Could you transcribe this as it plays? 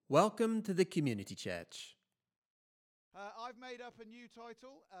Welcome to the Community Church. I've made up a new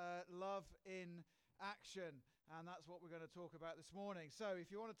title, Love in Action, and that's what we're going to talk about this morning. So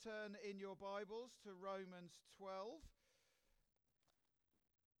if you want to turn in your Bibles to Romans 12.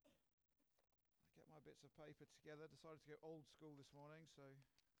 I get my bits of paper together, decided to go old school this morning, so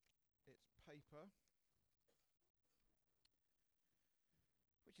it's paper.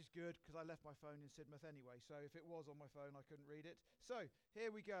 Which is good, because I left my phone in Sidmouth anyway, so if it was on my phone, I couldn't read it. So,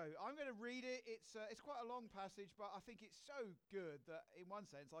 here we go. I'm going to read it. It's quite a long passage, but I think it's so good that, in one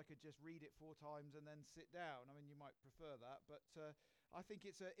sense, I could just read it 4 times and then sit down. I mean, you might prefer that, but I think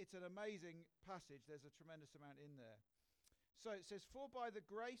it's an amazing passage. There's a tremendous amount in there. So, it says, "For by the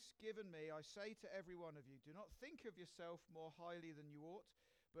grace given me, I say to every one of you, do not think of yourself more highly than you ought,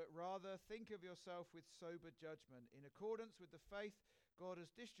 but rather think of yourself with sober judgment, in accordance with the faith God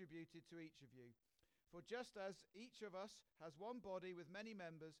has distributed to each of you. For just as each of us has one body with many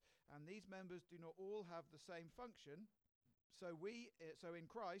members, and these members do not all have the same function, so in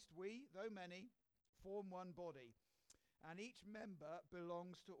Christ we, though many, form one body, and each member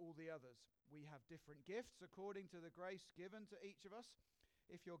belongs to all the others. We have different gifts according to the grace given to each of us.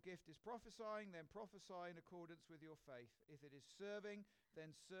 If your gift is prophesying, then prophesy in accordance with your faith. If it is serving,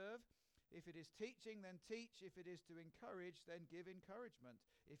 then serve. If it is teaching, then teach. If it is to encourage, then give encouragement.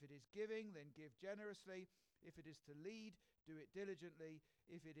 If it is giving, then give generously. If it is to lead, do it diligently.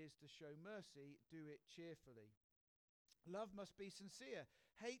 If it is to show mercy, do it cheerfully. Love must be sincere.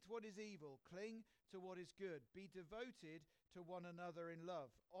 Hate what is evil. Cling to what is good. Be devoted to one another in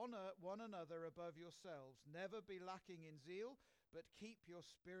love. Honor one another above yourselves. Never be lacking in zeal, but keep your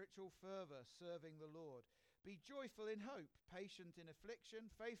spiritual fervor, serving the Lord. Be joyful in hope, patient in affliction,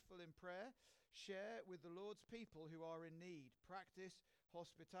 faithful in prayer. Share with the Lord's people who are in need. Practice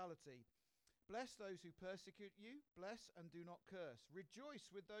hospitality. Bless those who persecute you. Bless and do not curse. Rejoice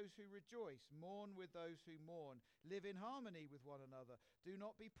with those who rejoice. Mourn with those who mourn. Live in harmony with one another. Do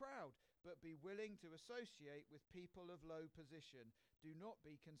not be proud, but be willing to associate with people of low position. Do not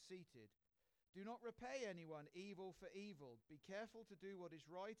be conceited. Do not repay anyone evil for evil. Be careful to do what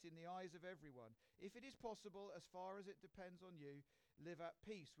is right in the eyes of everyone. If it is possible, as far as it depends on you, live at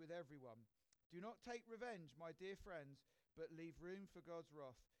peace with everyone. Do not take revenge, my dear friends, but leave room for God's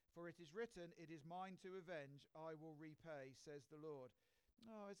wrath. For it is written, 'It is mine to avenge, I will repay, says the Lord.'"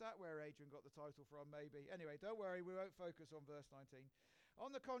 Oh, is that where Adrian got the title from? Maybe. Anyway, don't worry, we won't focus on verse 19.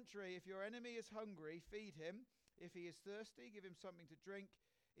 "On the contrary, if your enemy is hungry, feed him. If he is thirsty, give him something to drink.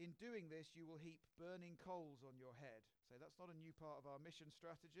 In doing this, you will heap burning coals on your head." So that's not a new part of our mission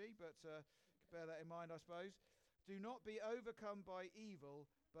strategy, but bear that in mind, I suppose. "Do not be overcome by evil,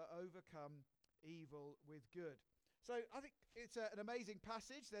 but overcome evil with good." So I think it's an amazing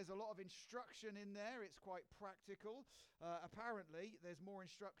passage. There's a lot of instruction in there. It's quite practical. Apparently, there's more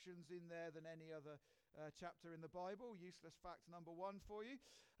instructions in there than any other chapter in the Bible. Useless fact number 1 for you.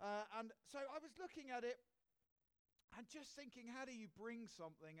 And so I was looking at it and just thinking, how do you bring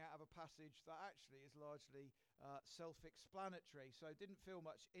something out of a passage that actually is largely self-explanatory? So I didn't feel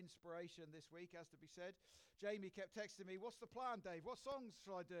much inspiration this week, as to be said. Jamie kept texting me, "What's the plan, Dave? What songs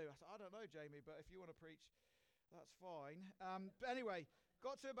shall I do?" I said, "I don't know, Jamie, but if you want to preach, that's fine." But anyway,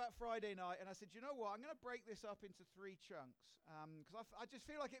 got to about Friday night, and I said, "You know what? I'm going to break this up into 3 chunks, because I just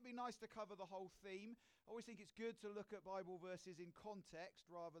feel like it'd be nice to cover the whole theme. I always think it's good to look at Bible verses in context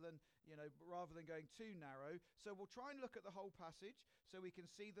rather than going too narrow. So we'll try and look at the whole passage so we can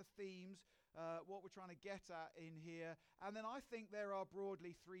see the themes, what we're trying to get at in here. And then I think there are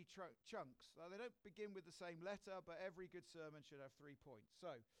broadly 3 chunks. They don't begin with the same letter, but every good sermon should have 3 points.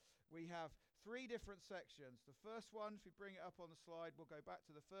 So we have 3 different sections. The first one, if we bring it up on the slide, we'll go back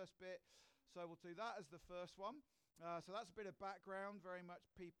to the first bit. So we'll do that as the first one. So that's a bit of background, very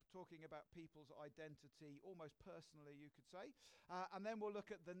much talking about people's identity, almost personally, you could say. And then we'll look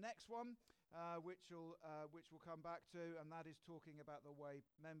at the next one, which we'll come back to, and that is talking about the way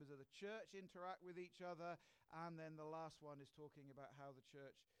members of the church interact with each other. And then the last one is talking about how the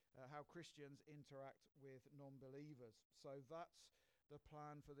church, how Christians interact with non-believers. So that's the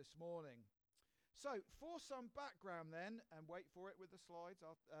plan for this morning. So for some background then, and wait for it with the slides.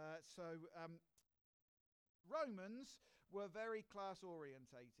 Romans were very class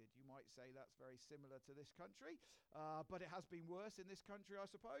orientated. You might say that's very similar to this country, but it has been worse in this country, I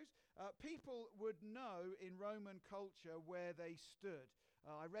suppose. People would know in Roman culture where they stood.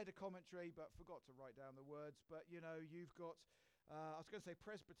 I read a commentary but forgot to write down the words, but you've got I was going to say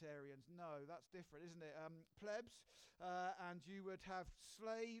Presbyterians. No, that's different, isn't it? Plebs, and you would have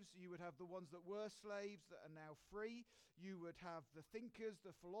slaves. You would have the ones that were slaves that are now free. You would have the thinkers,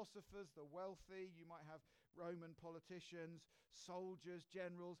 the philosophers, the wealthy. You might have Roman politicians, soldiers,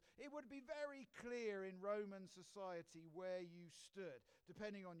 generals. It would be very clear in Roman society where you stood,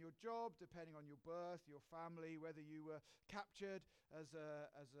 depending on your job, depending on your birth, your family, whether you were captured as a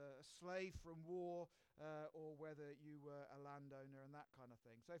slave from war, or whether you were a landowner and that kind of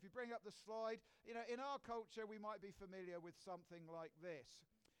thing. So if you bring up the slide, in our culture we might be familiar with something like this.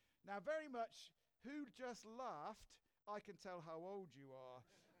 Now, very much, who just laughed? I can tell how old you are.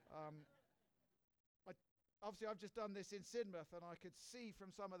 Obviously, I've just done this in Sidmouth, and I could see from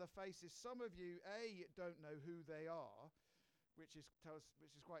some of the faces, some of you, A, don't know who they are, which is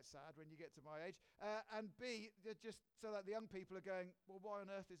quite sad when you get to my age, and B, just so that the young people are going, well, why on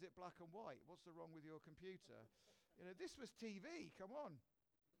earth is it black and white? What's the wrong with your computer? This was TV, come on.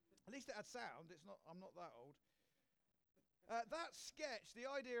 At least it had sound. I'm not that old. That sketch, the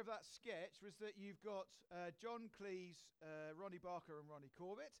idea of that sketch was that you've got John Cleese, Ronnie Barker and Ronnie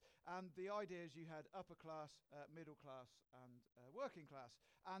Corbett, and the idea is you had upper class, middle class and working class.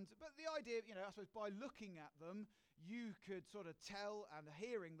 But the idea, I suppose by looking at them, you could sort of tell, and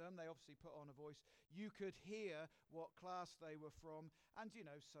hearing them, they obviously put on a voice, you could hear what class they were from, and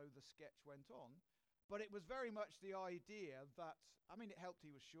so the sketch went on. But it was very much the idea that, it helped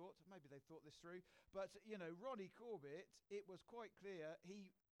he was short, maybe they thought this through, but, Ronnie Corbett, it was quite clear,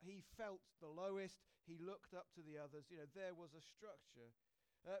 he felt the lowest, he looked up to the others, there was a structure.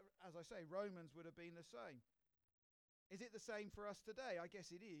 As I say, Romans would have been the same. Is it the same for us today? I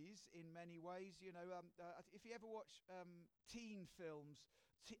guess it is in many ways. If you ever watch teen films,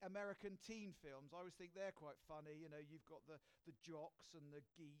 American teen films, I always think they're quite funny. You've got the jocks and the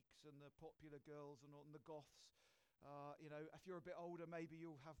geeks and the popular girls and the goths. If you're a bit older, maybe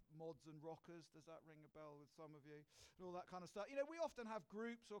you'll have mods and rockers. Does that ring a bell with some of you? And all that kind of stuff. We often have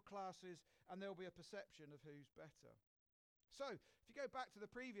groups or classes, and there'll be a perception of who's better. So, if you go back to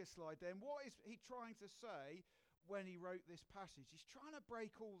the previous slide then, what is he trying to say when he wrote this passage? He's trying to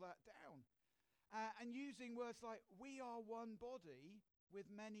break all that down. And using words like, we are one body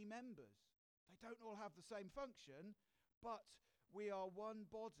with many members. They don't all have the same function, but we are one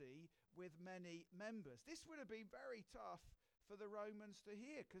body with many members. This would have been very tough for the Romans to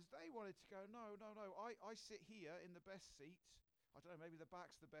hear, because they wanted to go, no, I sit here in the best seats. I don't know, maybe the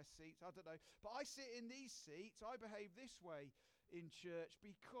back's the best seats, I don't know. But I sit in these seats, I behave this way in church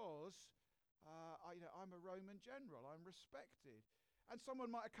because I'm a Roman general, I'm respected. And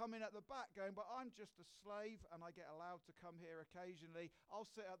someone might have come in at the back going, but I'm just a slave and I get allowed to come here occasionally. I'll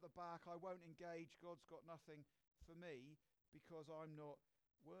sit at the back, I won't engage, God's got nothing for me because I'm not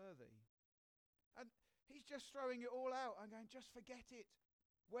worthy. And he's just throwing it all out and going, just forget it.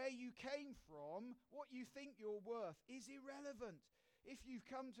 Where you came from, what you think you're worth is irrelevant. If you've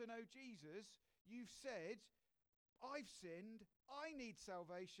come to know Jesus, you've said, I've sinned, I need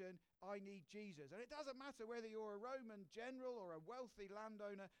salvation, I need Jesus. And it doesn't matter whether you're a Roman general or a wealthy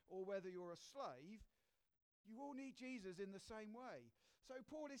landowner or whether you're a slave, you all need Jesus in the same way. So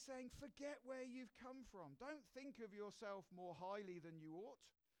Paul is saying, forget where you've come from. Don't think of yourself more highly than you ought.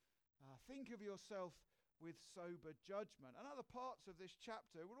 Think of yourself with sober judgment. And other parts of this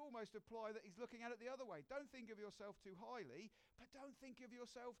chapter would almost imply that he's looking at it the other way. Don't think of yourself too highly, but don't think of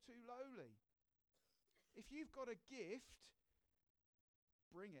yourself too lowly. If you've got a gift,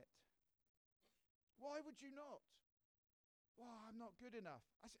 bring it. Why would you not? Well, I'm not good enough.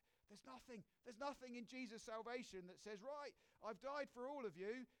 There's nothing in Jesus' salvation that says, right, I've died for all of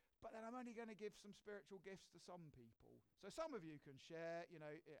you, but then I'm only going to give some spiritual gifts to some people. So some of you can share,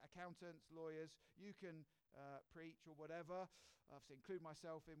 accountants, lawyers, you can preach or whatever. I obviously include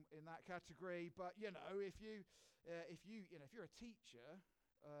myself in that category. But, if you're a teacher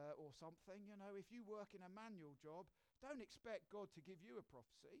or something, if you work in a manual job, don't expect God to give you a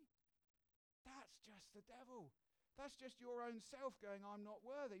prophecy. That's just the devil. That's just your own self going, I'm not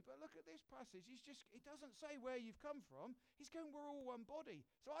worthy. But look at this passage. He doesn't say where you've come from. He's going, we're all one body.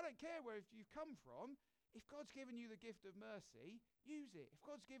 So I don't care where you've come from. If God's given you the gift of mercy, use it. If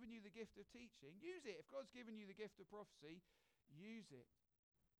God's given you the gift of teaching, use it. If God's given you the gift of prophecy, use it.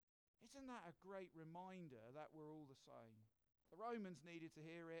 Isn't that a great reminder that we're all the same? The Romans needed to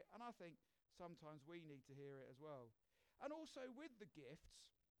hear it, and I think sometimes we need to hear it as well. And also with the gifts,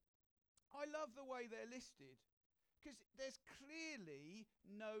 I love the way they're listed. Because there's clearly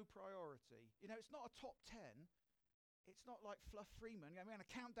no priority. It's not a top 10. It's not like Fluff Freeman. I'm going to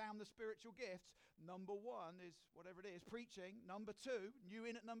count down the spiritual gifts. Number 1 is whatever it is, preaching. Number 2, new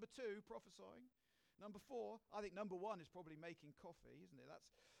in at number 2, prophesying. Number 4, I think number 1 is probably making coffee, isn't it?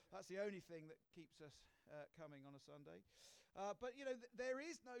 That's the only thing that keeps us coming on a Sunday. But there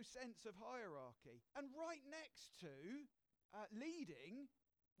is no sense of hierarchy. And right next to leading,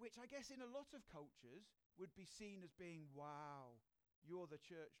 which I guess in a lot of cultures would be seen as being, wow, you're the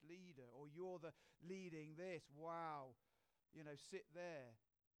church leader, or you're the leading this, wow, sit there.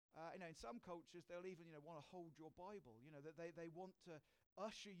 In some cultures, they'll even, want to hold your Bible, that they want to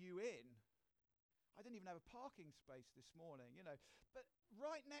usher you in. I didn't even have a parking space this morning, But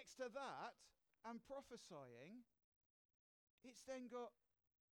right next to that, and prophesying, it's then got,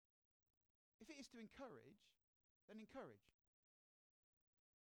 if it is to encourage, then encourage.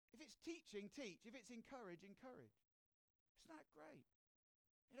 If it's teaching, teach. If it's encourage, encourage. Isn't that great?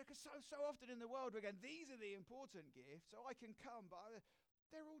 Because so often in the world we're going, these are the important gifts, so I can come, but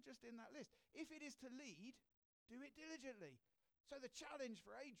they're all just in that list. If it is to lead, do it diligently. So the challenge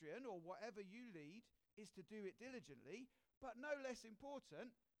for Adrian, or whatever you lead, is to do it diligently, but no less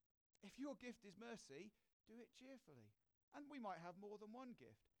important, if your gift is mercy, do it cheerfully. And we might have more than one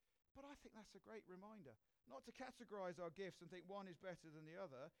gift. But I think that's a great reminder. Not to categorize our gifts and think one is better than the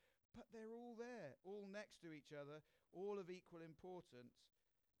other, but they're all there, all next to each other, all of equal importance,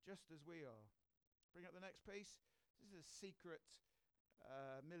 just as we are. Bring up the next piece. This is a secret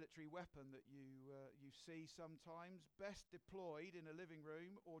military weapon that you see sometimes, best deployed in a living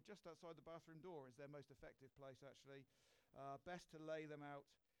room or just outside the bathroom door is their most effective place, actually. Best to lay them out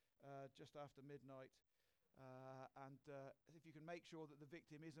just after midnight. And if you can make sure that the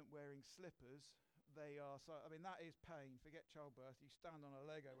victim isn't wearing slippers, that is pain. Forget childbirth. You stand on a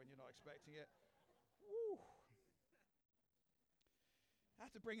Lego when you're not expecting it. Woo. I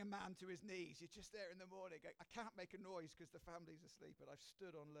have to bring a man to his knees. You're just there in the morning. I can't make a noise because the family's asleep, but I've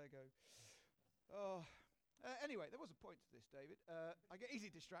stood on Lego. Anyway, there was a point to this, David. I get easily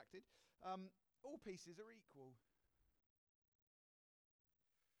distracted. All pieces are equal.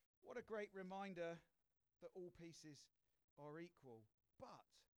 What a great reminder that all pieces are equal. But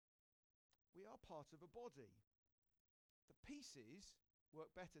we are part of a body. The pieces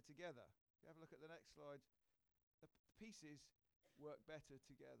work better together. If you have a look at the next slide. The pieces work better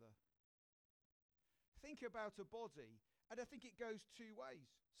together. Think about a body, and I think it goes two ways.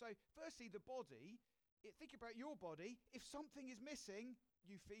 So firstly, the body, think about your body. If something is missing,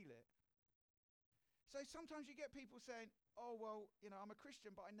 you feel it. So sometimes you get people saying, oh, well, I'm a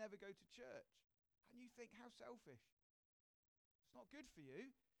Christian, but I never go to church. And you think, how selfish. It's not good for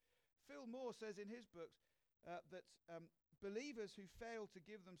you. Phil Moore says in his books that believers who fail to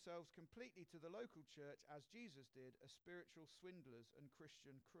give themselves completely to the local church, as Jesus did, are spiritual swindlers and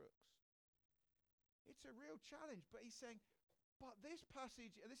Christian crooks. It's a real challenge, but he's saying, but this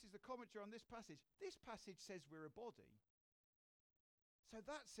passage, and this is the commentary on this passage says we're a body. So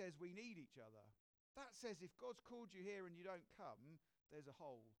that says we need each other. That says if God's called you here and you don't come, there's a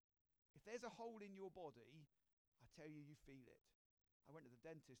hole. If there's a hole in your body, I tell you, you feel it. I went to the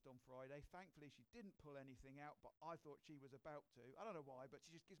dentist on Friday. Thankfully, she didn't pull anything out, but I thought she was about to. I don't know why, but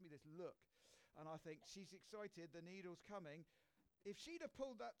she just gives me this look. And I think she's excited, the needle's coming. If she'd have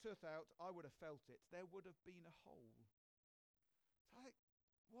pulled that tooth out, I would have felt it. There would have been a hole. So I think,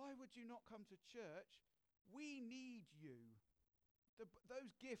 why would you not come to church? We need you.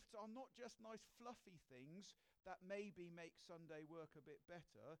 Those gifts are not just nice fluffy things that maybe make Sunday work a bit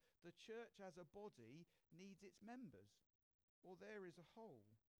better. The church as a body needs its members, or there is a hole.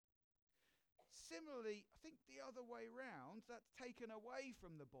 Similarly, I think the other way round, that's taken away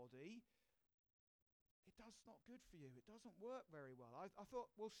from the body, that's not good for you. It doesn't work very well. I thought,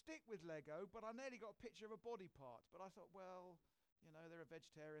 we'll stick with Lego, but I nearly got a picture of a body part. But I thought, well, there are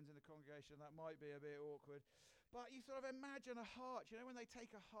vegetarians in the congregation, that might be a bit awkward. But you sort of imagine a heart, when they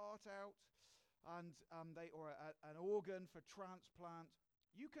take a heart out and an organ for transplant.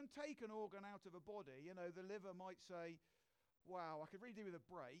 You can take an organ out of a body. The liver might say, wow, I could really do with a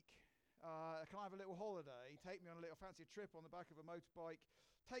break. Can I have a little holiday? Take me on a little fancy trip on the back of a motorbike.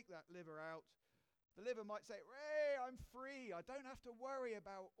 Take that liver out. The liver might say, hey, I'm free. I don't have to worry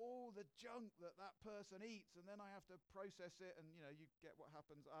about all the junk that person eats, and then I have to process it, and you get what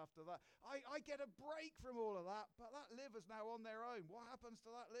happens after that. I get a break from all of that, but that liver's now on their own. What happens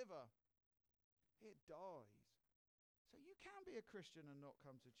to that liver? It dies. So you can be a Christian and not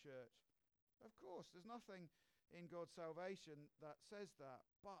come to church. Of course, there's nothing in God's salvation that says that,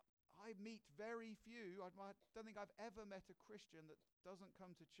 but I meet very few. I don't think I've ever met a Christian that doesn't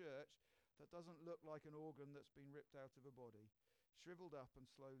come to church that doesn't look like an organ that's been ripped out of a body, shriveled up and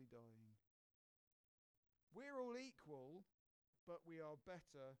slowly dying. We're all equal, but we are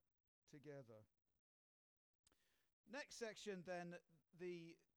better together. Next section then, if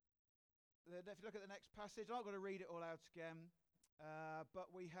you look at the next passage, I'm not going to read it all out again, but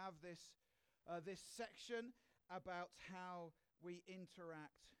we have this section about how we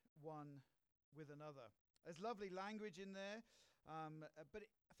interact one with another. There's lovely language in there. But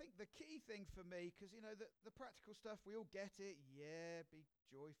I think the key thing for me, because, the practical stuff, we all get it. Yeah, be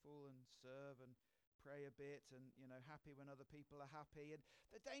joyful and serve and pray a bit and, happy when other people are happy. And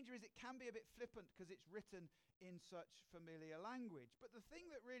the danger is it can be a bit flippant because it's written in such familiar language. But the thing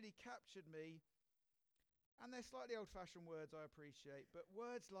that really captured me, and they're slightly old-fashioned words, I appreciate, but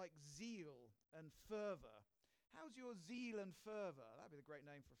words like zeal and fervour. How's your zeal and fervour? That'd be the great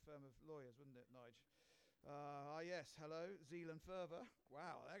name for a firm of lawyers, wouldn't it, Nige? Yes, hello, zeal and fervour.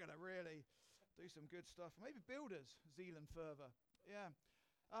 Wow, they're going to really do some good stuff. Maybe builders, zeal and fervour. Yeah.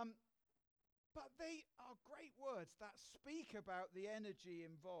 But they are great words that speak about the energy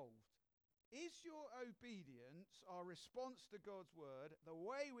involved. Is your obedience, our response to God's word, the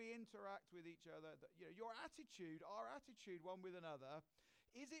way we interact with each other, your attitude, our attitude one with another,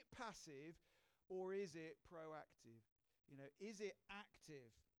 is it passive or is it proactive? Is it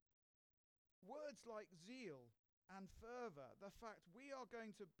active? Words like zeal and fervour, the fact we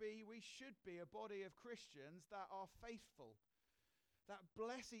should be a body of Christians that are faithful, that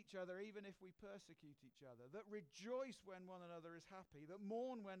bless each other even if we persecute each other, that rejoice when one another is happy, that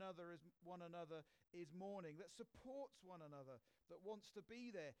mourn when one another is mourning, that supports one another, that wants to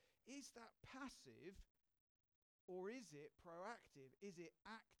be there. Is that passive or is it proactive? Is it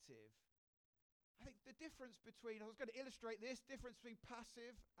active? I think the difference between, I was going to illustrate this, difference between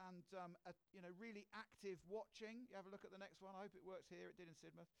passive and really active watching. You have a look at the next one. I hope it works here. It did in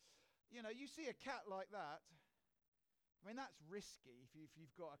Sidmouth. You see a cat like that. I mean, that's risky if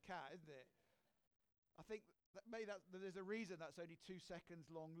you've got a cat, isn't it? I think there's a reason that's only 2 seconds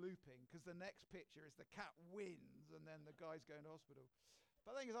long looping, because the next picture is the cat wins and then the guy's going to hospital.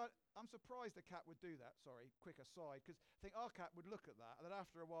 But the thing is, I'm surprised the cat would do that. Sorry, quick aside, because I think our cat would look at that and then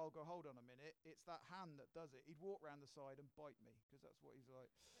after a while go, hold on a minute, it's that hand that does it. He'd walk round the side and bite me, because that's what he's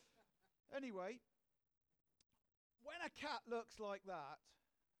like. Anyway, when a cat looks like that,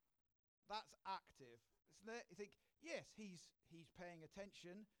 that's active, isn't it? You think, yes, he's paying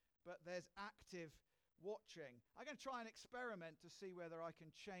attention, but there's active watching. I'm going to try and experiment to see whether I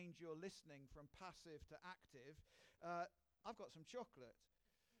can change your listening from passive to active. I've got some chocolate.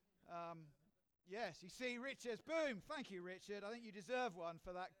 Yes, you see, Richard's, boom, thank you, Richard. I think you deserve one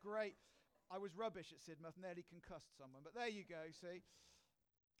for that great, I was rubbish at Sidmouth, nearly concussed someone, but there you go, see.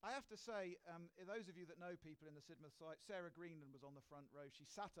 I have to say, those of you that know people in the Sidmouth site, Sarah Greenland was on the front row. She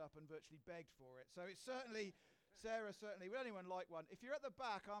sat up and virtually begged for it. So it's certainly, Sarah certainly, would anyone like one? If you're at the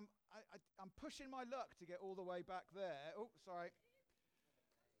back, I'm pushing my luck to get all the way back there. Oh, sorry.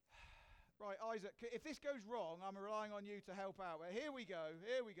 Right, Isaac, if this goes wrong, I'm relying on you to help out. Well, here we go.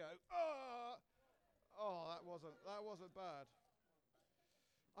 Oh, that wasn't bad.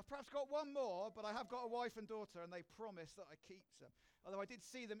 I've perhaps got one more, but I have got a wife and daughter, and they promise that I keep them. Although I did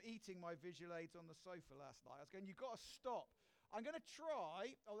see them eating my visual aids on the sofa last night. I was going, you've got to stop. I'm going to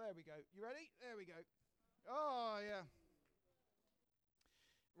try. Oh, there we go. You ready? There we go. Oh, yeah.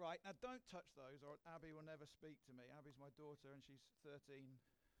 Right, now don't touch those, or Abby will never speak to me. Abby's my daughter, and she's 13,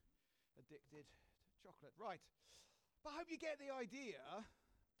 addicted to chocolate. Right. But I hope you get the idea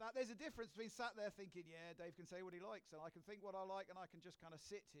that there's a difference between sat there thinking, yeah, Dave can say what he likes, and I can think what I like, and I can just kind of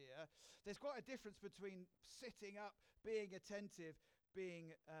sit here. There's quite a difference between sitting up, being attentive,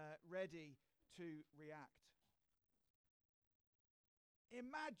 being ready to react.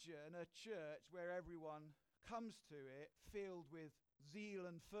 Imagine a church where everyone comes to it filled with zeal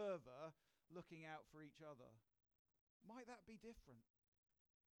and fervour, looking out for each other. Might that be different?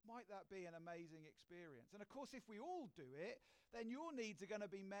 Might that be an amazing experience? And of course, if we all do it, then your needs are going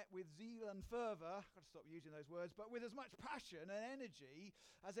to be met with zeal and fervour. I've got to stop using those words, but with as much passion and energy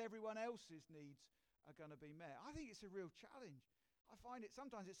as everyone else's needs are going to be met. I think it's a real challenge. I find it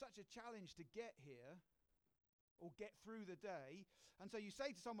sometimes it's such a challenge to get here or get through the day. And so you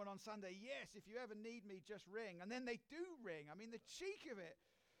say to someone on Sunday, yes, if you ever need me, just ring. And then they do ring. I mean, the cheek of it.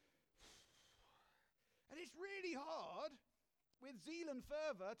 And it's really hard with zeal and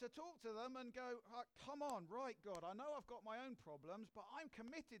fervour to talk to them and go, come on, right, God, I know I've got my own problems, but I'm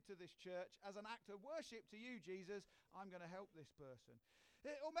committed to this church as an act of worship to you, Jesus. I'm going to help this person.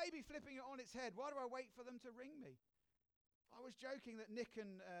 Or maybe flipping it on its head. Why do I wait for them to ring me? I was joking that Nick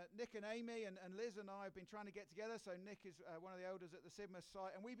and Amy and Liz and I have been trying to get together. So Nick is one of the elders at the Sidmouth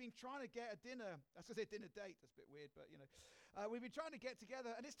site, and we've been trying to get a dinner. I was going to say dinner date. That's a bit weird, but we've been trying to get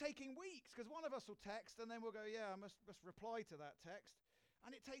together, and it's taking weeks because one of us will text, and then we'll go, yeah, I must reply to that text,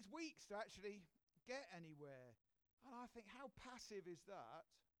 and it takes weeks to actually get anywhere. And I think, how passive is that?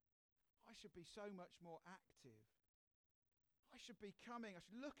 I should be so much more active. I should be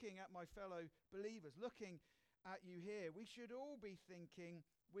looking at my fellow believers, looking at you here. We should all be thinking,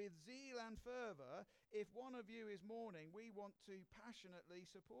 with zeal and fervour. If one of you is mourning, we want to passionately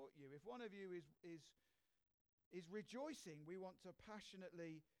support you. If one of you is rejoicing, we want to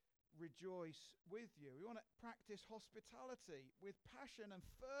passionately rejoice with you. We want to practice hospitality with passion and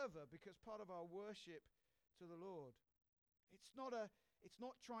fervour, because part of our worship to the Lord. It's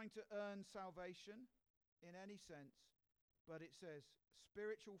not trying to earn salvation in any sense, but it says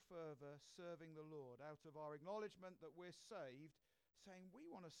spiritual fervour, serving the Lord out of our acknowledgement that we're saved, saying we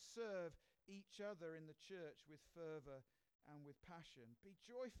want to serve each other in the church with fervour and with passion. Be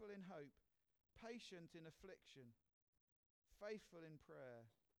joyful in hope, patient in affliction, faithful in prayer,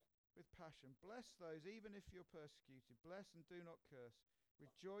 with passion. Bless those even if you're persecuted. Bless and do not curse.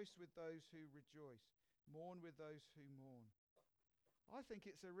 Rejoice with those who rejoice. Mourn with those who mourn. I think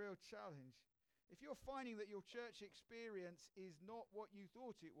it's a real challenge. If you're finding that your church experience is not what you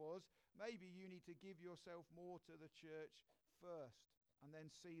thought it was, maybe you need to give yourself more to the church first and then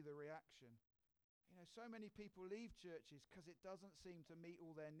see the reaction. You know, so many people leave churches because it doesn't seem to meet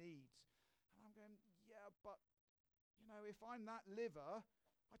all their needs. And I'm going, yeah, but, you know, if I'm that liver,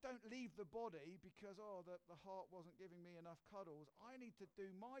 I don't leave the body because, the heart wasn't giving me enough cuddles. I need to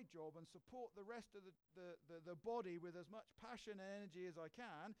do my job and support the rest of the body with as much passion and energy as I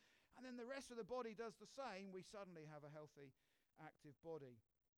can. And then the rest of the body does the same. We suddenly have a healthy, active body.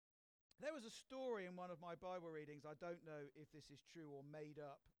 There was a story in one of my Bible readings. I don't know if this is true or made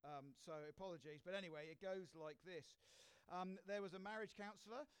up, so apologies. But anyway, it goes like this. There was a marriage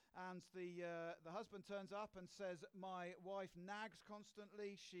counsellor, and the husband turns up and says, my wife nags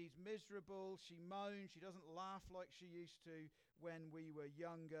constantly, she's miserable, she moans, she doesn't laugh like she used to when we were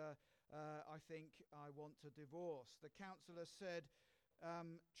younger. I think I want to divorce. The counsellor said,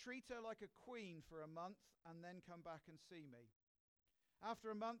 treat her like a queen for a month and then come back and see me.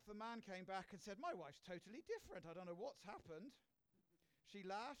 After a month, the man came back and said, my wife's totally different. I don't know what's happened. She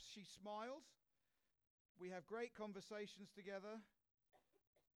laughs, she smiles. We have great conversations together.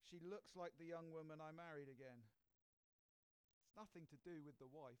 She looks like the young woman I married again. It's nothing to do with the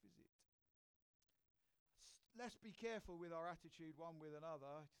wife, is it? Let's be careful with our attitude one with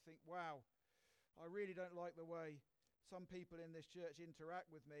another. To think, wow, I really don't like the way some people in this church interact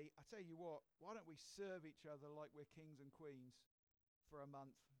with me. I tell you what, why don't we serve each other like we're kings and queens for a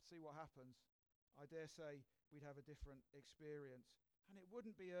month, see what happens? I dare say we'd have a different experience. And it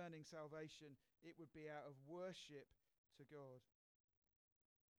wouldn't be earning salvation, it would be out of worship to God.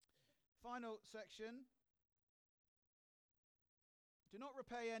 Final section. Do not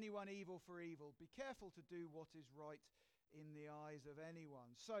repay anyone evil for evil. Be careful to do what is right in the eyes of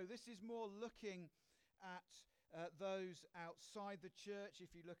anyone. So this is more looking at those outside the church,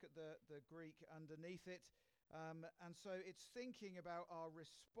 if you look at the Greek underneath it. And so it's thinking about our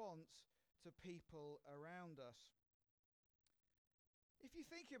response to people around us. If you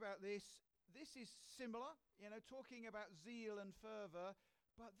think about this is similar, talking about zeal and fervour,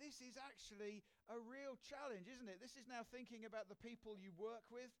 but this is actually a real challenge, isn't it? This is now thinking about the people you work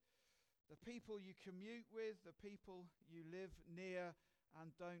with, the people you commute with, the people you live near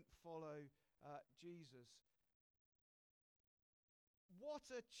and don't follow Jesus. What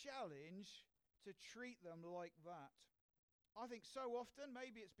a challenge to treat them like that. I think so often,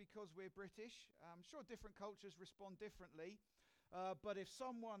 maybe it's because we're British. I'm sure different cultures respond differently. But if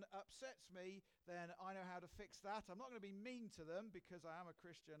someone upsets me, then I know how to fix that. I'm not going to be mean to them because I am a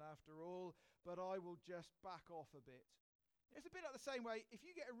Christian after all, but I will just back off a bit. It's a bit like the same way, if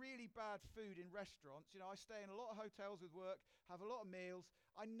you get a really bad food in restaurants, I stay in a lot of hotels with work, have a lot of meals,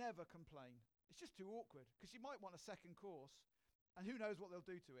 I never complain. It's just too awkward because you might want a second course and who knows what they'll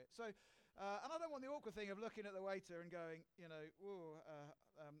do to it. So, and I don't want the awkward thing of looking at the waiter and going,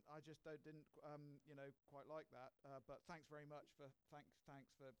 I just didn't quite like that. But thanks very much for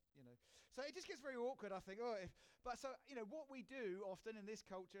thanks for. So it just gets very awkward. I think. What we do often in this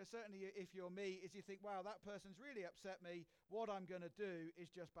culture, certainly if you're me, is you think, wow, that person's really upset me. What I'm going to do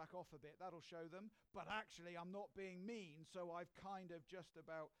is just back off a bit. That'll show them. But actually, I'm not being mean. So I've kind of just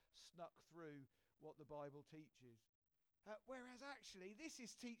about snuck through what the Bible teaches. Whereas actually, this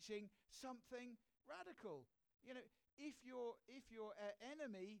is teaching something radical. If your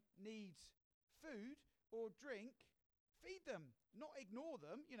enemy needs food or drink, feed them, not ignore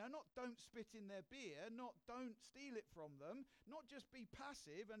them. Not don't spit in their beer, not don't steal it from them, not just be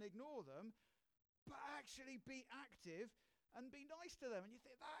passive and ignore them, but actually be active and be nice to them. And you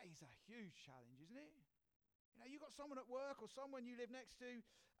think that is a huge challenge, isn't it? You've got someone at work or someone you live next to,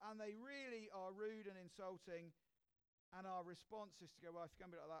 and they really are rude and insulting. And our response is to go, well, if you're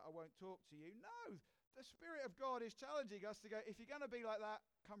going to be like that, I won't talk to you. No, the Spirit of God is challenging us to go, if you're going to be like that,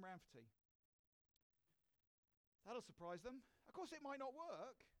 come round for tea. That'll surprise them. Of course, it might not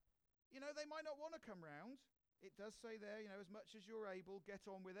work. They might not want to come round. It does say there, as much as you're able, get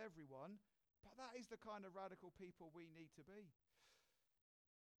on with everyone. But that is the kind of radical people we need to be.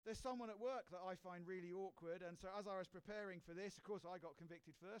 There's someone at work that I find really awkward, and so as I was preparing for this, of course I got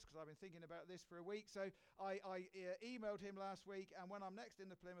convicted first because I've been thinking about this for a week, so I emailed him last week, and when I'm next in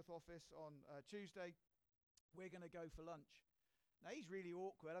the Plymouth office on Tuesday, we're going to go for lunch. Now he's really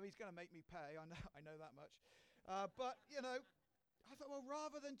awkward. I mean, he's going to make me pay, I know that much. But, I thought, well,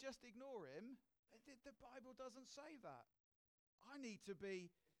 rather than just ignore him, the Bible doesn't say that. I need to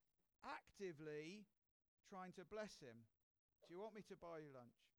be actively trying to bless him. Do you want me to buy you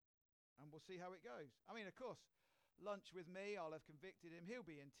lunch? And we'll see how it goes. I mean, of course, lunch with me, I'll have convicted him. He'll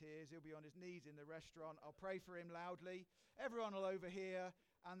be in tears. He'll be on his knees in the restaurant. I'll pray for him loudly. Everyone will overhear.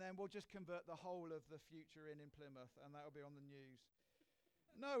 And then we'll just convert the whole of the Future in Plymouth. And that'll be on the news.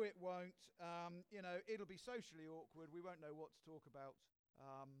 No, it won't. It'll be socially awkward. We won't know what to talk about.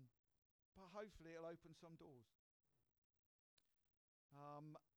 But hopefully it'll open some doors.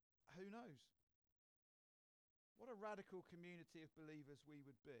 Who knows? What a radical community of believers we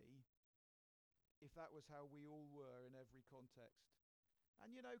would be if that was how we all were in every context.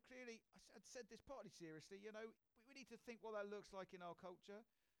 And, clearly, I'd said this partly seriously, we need to think what that looks like in our culture.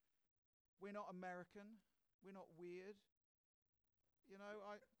 We're not American. We're not weird.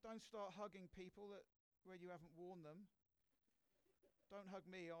 I don't start hugging people where you haven't warned them. Don't hug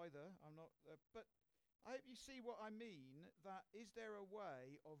me either. I'm not. But I hope you see what I mean. That is there a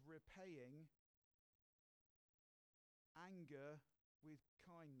way of repaying anger with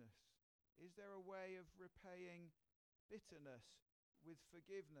kindness? Is there a way of repaying bitterness with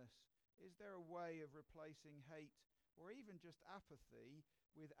forgiveness? Is there a way of replacing hate or even just apathy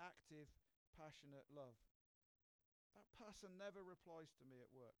with active, passionate love? That person never replies to me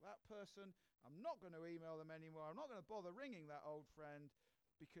at work. That person, I'm not going to email them anymore. I'm not going to bother ringing that old friend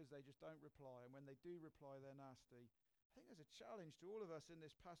because they just don't reply. And when they do reply, they're nasty. I think there's a challenge to all of us in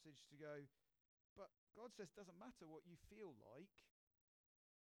this passage to go, but God says it doesn't matter what you feel like.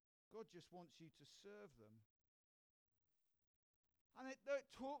 God just wants you to serve them. And it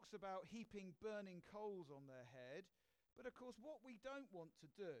talks about heaping burning coals on their head. But of course, what we don't want to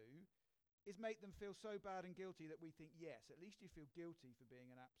do is make them feel so bad and guilty that we think, yes, at least you feel guilty for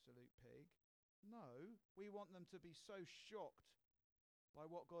being an absolute pig. No, we want them to be so shocked by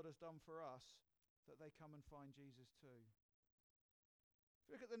what God has done for us that they come and find Jesus too.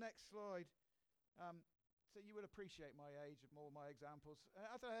 If you look at the next slide, so you will appreciate my age of more of my examples.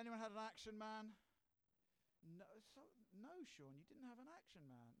 I don't know, anyone had an action man? No, Sean, you didn't have an action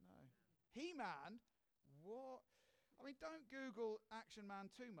man, no. He-Man? What? I mean, don't Google Action Man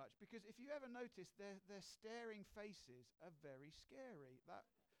too much, because if you ever notice, their staring faces are very scary. That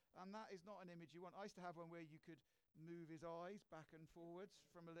is not an image you want. I used to have one where you could move his eyes back and forwards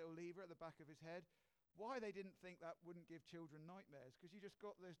from a little lever at the back of his head. Why they didn't think that wouldn't give children nightmares, because you just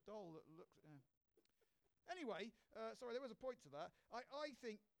got this doll that looks... Anyway, sorry, there was a point to that. I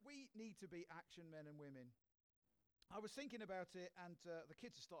think we need to be action men and women. I was thinking about it, and the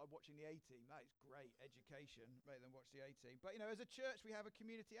kids have started watching the A-Team. That is great education, make them watch the A-Team. But, as a church, we have a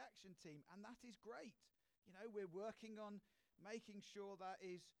community action team, and that is great. We're working on making sure that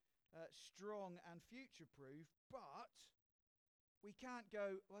is strong and future-proof, but we can't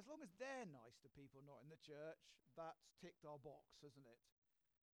go, well, as long as they're nice to people not in the church, that's ticked our box, hasn't it?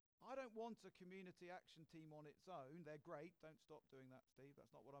 I don't want a community action team on its own. They're great. Don't stop doing that, Steve. That's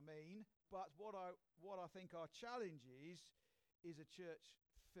not what I mean. But what I think our challenge is a church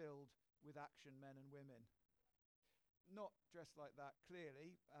filled with action men and women. Not dressed like that,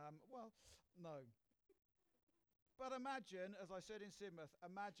 clearly. Well, no. But imagine, as I said in Sidmouth,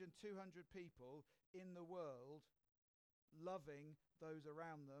 imagine 200 people in the world loving those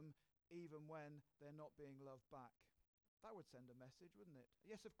around them, even when they're not being loved back. That would send a message, wouldn't it?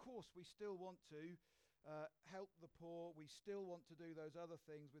 Yes, of course, we still want to help the poor. We still want to do those other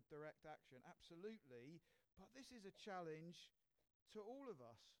things with direct action. Absolutely. But this is a challenge to all of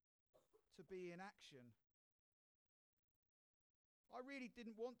us to be in action. I really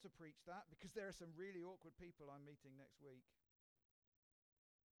didn't want to preach that because there are some really awkward people I'm meeting next week.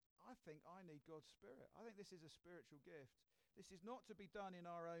 I think I need God's Spirit. I think this is a spiritual gift. This is not to be done in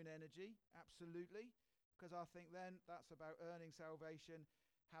our own energy, absolutely. Because I think then that's about earning salvation.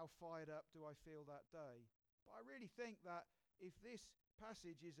 How fired up do I feel that day? But I really think that if this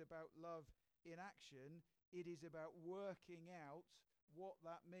passage is about love in action, it is about working out what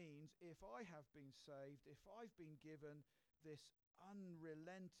that means if I have been saved, if I've been given this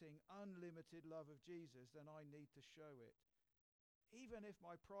unrelenting, unlimited love of Jesus, then I need to show it. even if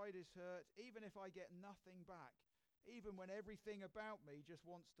my pride is hurt, even if I get nothing back, even when everything about me just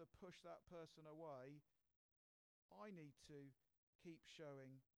wants to push that person away, I need to keep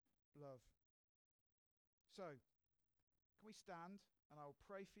showing love. So, can we stand and I'll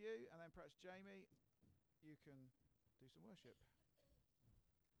pray for you, and then perhaps Jamie, you can do some worship.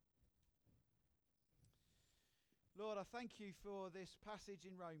 Lord, I thank you for this passage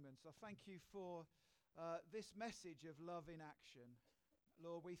in Romans. I thank you for this message of love in action.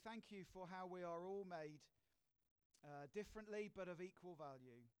 Lord, we thank you for how we are all made differently but of equal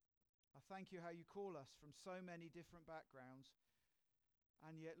value. I thank you how you call us from so many different backgrounds,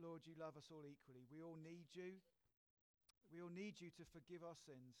 and yet, Lord, you love us all equally. We all need you. We all need you to forgive our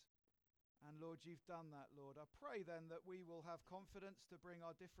sins. And Lord, you've done that, Lord. I pray then that we will have confidence to bring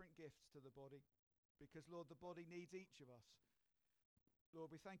our different gifts to the body, because, Lord, the body needs each of us. Lord,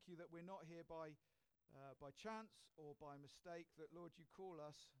 we thank you that we're not here by chance or by mistake, that, Lord, you call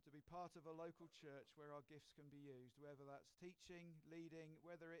us to be part of a local church where our gifts can be used, whether that's teaching, leading,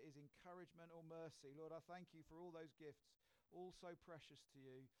 whether it is encouragement or mercy. Lord, I thank you for all those gifts, all so precious to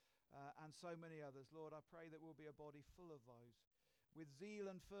you, and so many others. Lord, I pray that we'll be a body full of those, with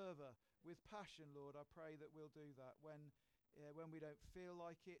zeal and fervour, with passion. Lord, I pray that we'll do that when we don't feel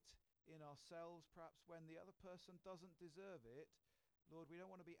like it in ourselves, perhaps when the other person doesn't deserve it. Lord, we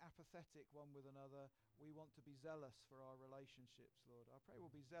don't want to be apathetic one with another. We want to be zealous for our relationships, Lord. I pray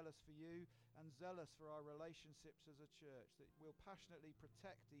we'll be zealous for you and zealous for our relationships as a church, that we'll passionately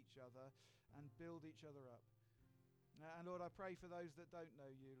protect each other and build each other up. And Lord, I pray for those that don't know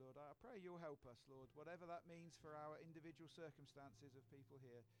you, Lord. I pray you'll help us, Lord, whatever that means for our individual circumstances of people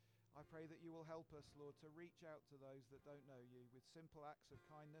here. I pray that you will help us, Lord, to reach out to those that don't know you with simple acts of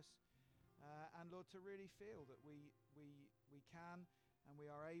kindness. And Lord, to really feel that we can and we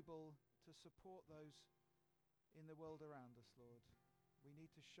are able to support those in the world around us, Lord. We need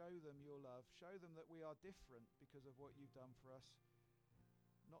to show them your love, show them that we are different because of what you've done for us.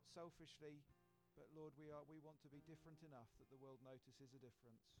 Not selfishly, but Lord, we want to be different enough that the world notices a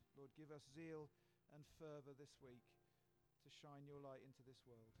difference. Lord, give us zeal and fervour this week to shine your light into this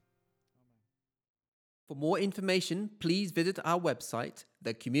world. Amen. For more information, please visit our website,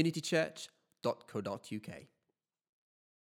 thecommunitychurch.co.uk.